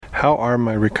How are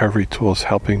my recovery tools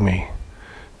helping me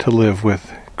to live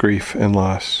with grief and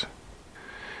loss?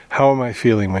 How am I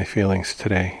feeling my feelings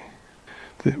today?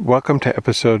 Welcome to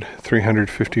episode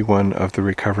 351 of The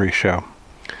Recovery Show.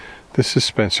 This is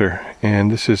Spencer, and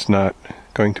this is not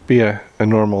going to be a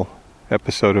normal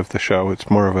episode of the show. It's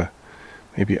more of a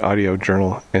maybe audio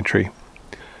journal entry.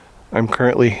 I'm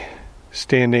currently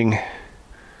standing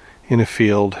in a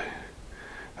field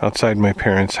outside my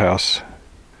parents' house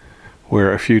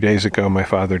where a few days ago my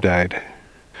father died.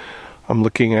 I'm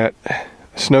looking at a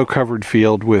snow-covered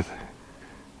field with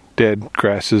dead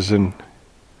grasses and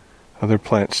other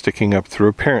plants sticking up through,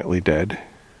 apparently dead.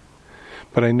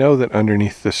 But I know that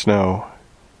underneath the snow,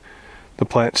 the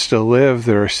plants still live.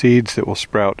 There are seeds that will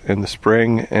sprout in the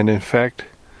spring, and in fact,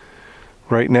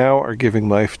 right now are giving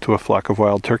life to a flock of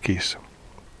wild turkeys.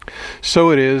 So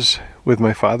it is with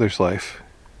my father's life.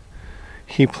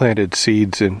 He planted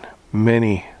seeds in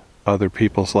many other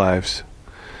people's lives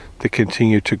that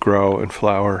continue to grow and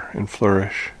flower and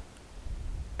flourish.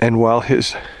 And while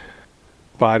his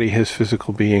body, his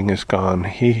physical being is gone,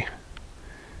 he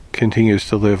continues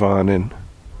to live on in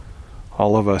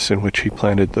all of us in which he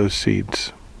planted those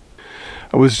seeds.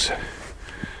 I was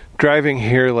driving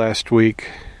here last week,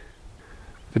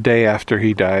 the day after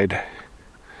he died.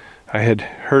 I had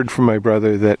heard from my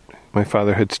brother that my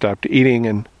father had stopped eating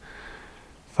and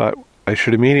thought I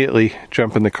should immediately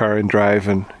jump in the car and drive,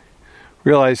 and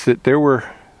realized that there were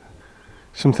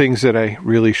some things that I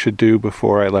really should do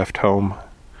before I left home,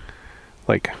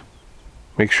 like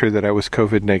make sure that I was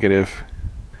COVID negative,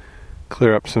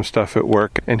 clear up some stuff at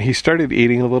work, and he started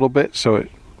eating a little bit, so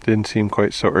it didn't seem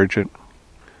quite so urgent.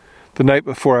 The night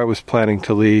before I was planning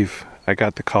to leave, I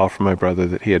got the call from my brother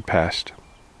that he had passed.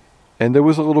 And there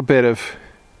was a little bit of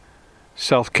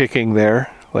self-kicking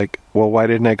there, like, well, why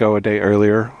didn't I go a day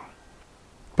earlier?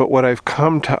 But what I've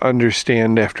come to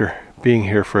understand after being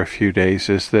here for a few days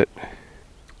is that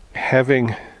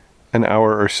having an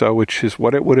hour or so, which is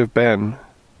what it would have been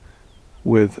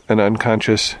with an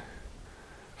unconscious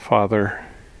father,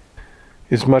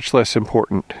 is much less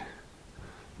important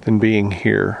than being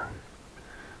here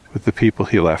with the people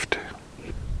he left,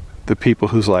 the people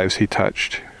whose lives he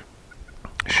touched,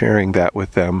 sharing that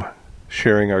with them,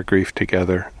 sharing our grief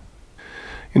together.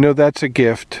 You know, that's a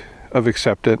gift of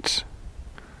acceptance,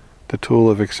 the tool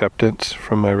of acceptance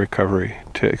from my recovery,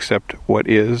 to accept what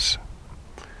is.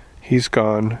 He's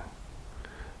gone.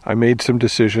 I made some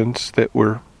decisions that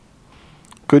were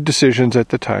good decisions at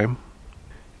the time,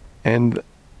 and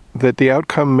that the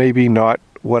outcome may be not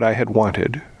what I had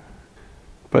wanted,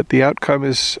 but the outcome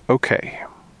is okay.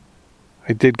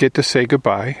 I did get to say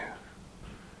goodbye.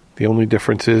 The only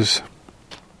difference is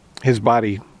his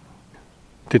body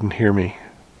didn't hear me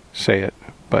say it,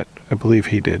 but I believe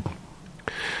he did.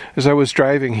 As I was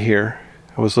driving here,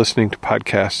 I was listening to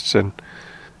podcasts, and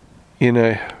in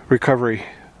a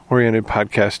recovery-oriented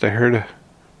podcast, I heard a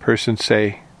person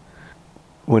say,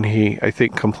 when he, I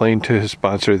think, complained to his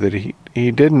sponsor that he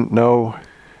didn't know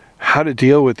how to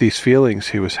deal with these feelings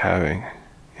he was having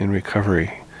in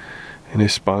recovery. And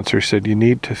his sponsor said, you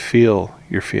need to feel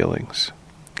your feelings.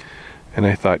 And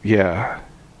I thought, yeah,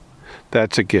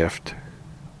 that's a gift.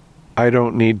 I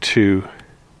don't need to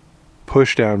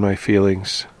push down my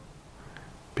feelings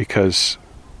because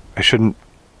I shouldn't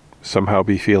somehow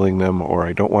be feeling them, or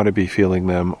I don't want to be feeling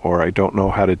them, or I don't know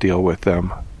how to deal with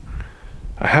them.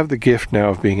 I have the gift now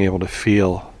of being able to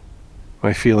feel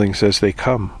my feelings as they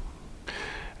come,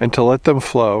 and to let them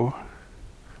flow,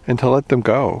 and to let them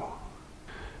go.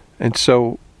 And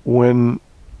so when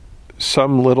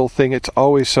some little thing, it's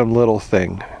always some little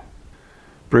thing,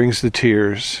 brings the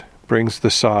tears, brings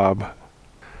the sob,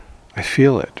 I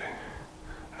feel it.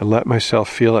 I let myself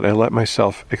feel it. I let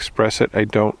myself express it. I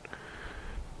don't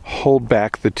hold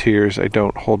back the tears. I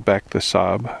don't hold back the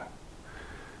sob,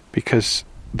 because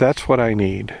that's what I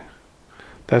need.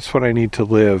 That's what I need to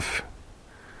live,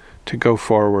 to go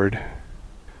forward,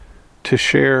 to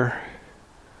share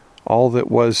all that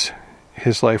was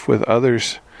his life with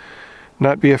others,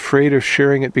 not be afraid of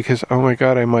sharing it because, oh my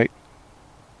God, I might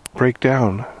break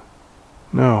down.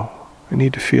 No, I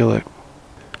need to feel it.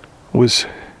 I was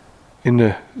in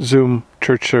the Zoom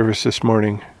church service this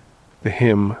morning. The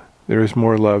hymn, There Is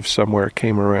More Love Somewhere,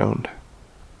 came around.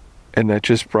 And that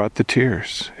just brought the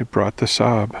tears. It brought the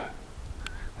sob.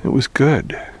 It was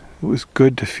good. It was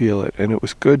good to feel it. And it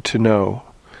was good to know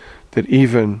that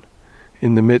even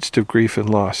in the midst of grief and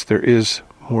loss, there is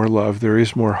more love. There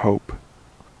is more hope.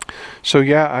 So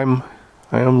yeah,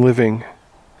 I am living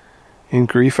in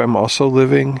grief. I'm also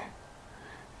living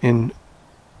in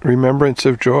remembrance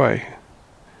of joy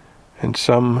and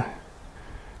some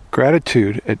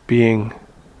gratitude at being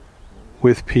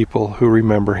with people who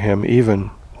remember him, even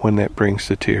when that brings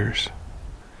the tears.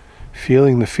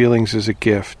 Feeling the feelings is a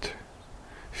gift.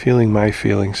 Feeling my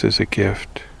feelings is a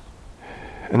gift.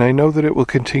 And I know that it will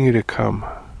continue to come,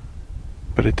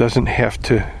 but it doesn't have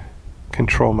to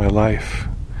control my life,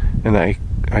 and I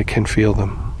can feel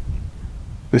them.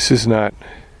 This is not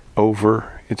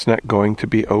over. It's not going to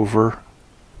be over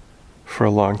for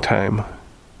a long time.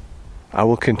 I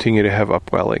will continue to have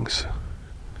upwellings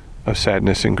of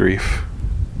sadness and grief,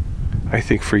 I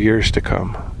think, for years to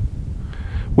come,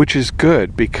 which is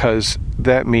good, because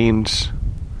that means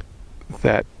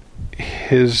that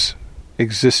his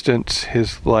existence,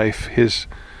 his life, his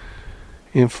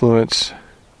influence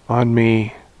on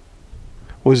me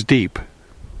was deep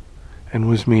and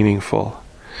was meaningful,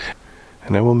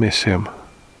 and I will miss him.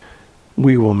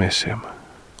 We will miss him.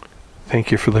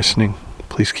 Thank you for listening.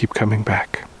 Please keep coming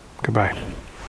back. Goodbye.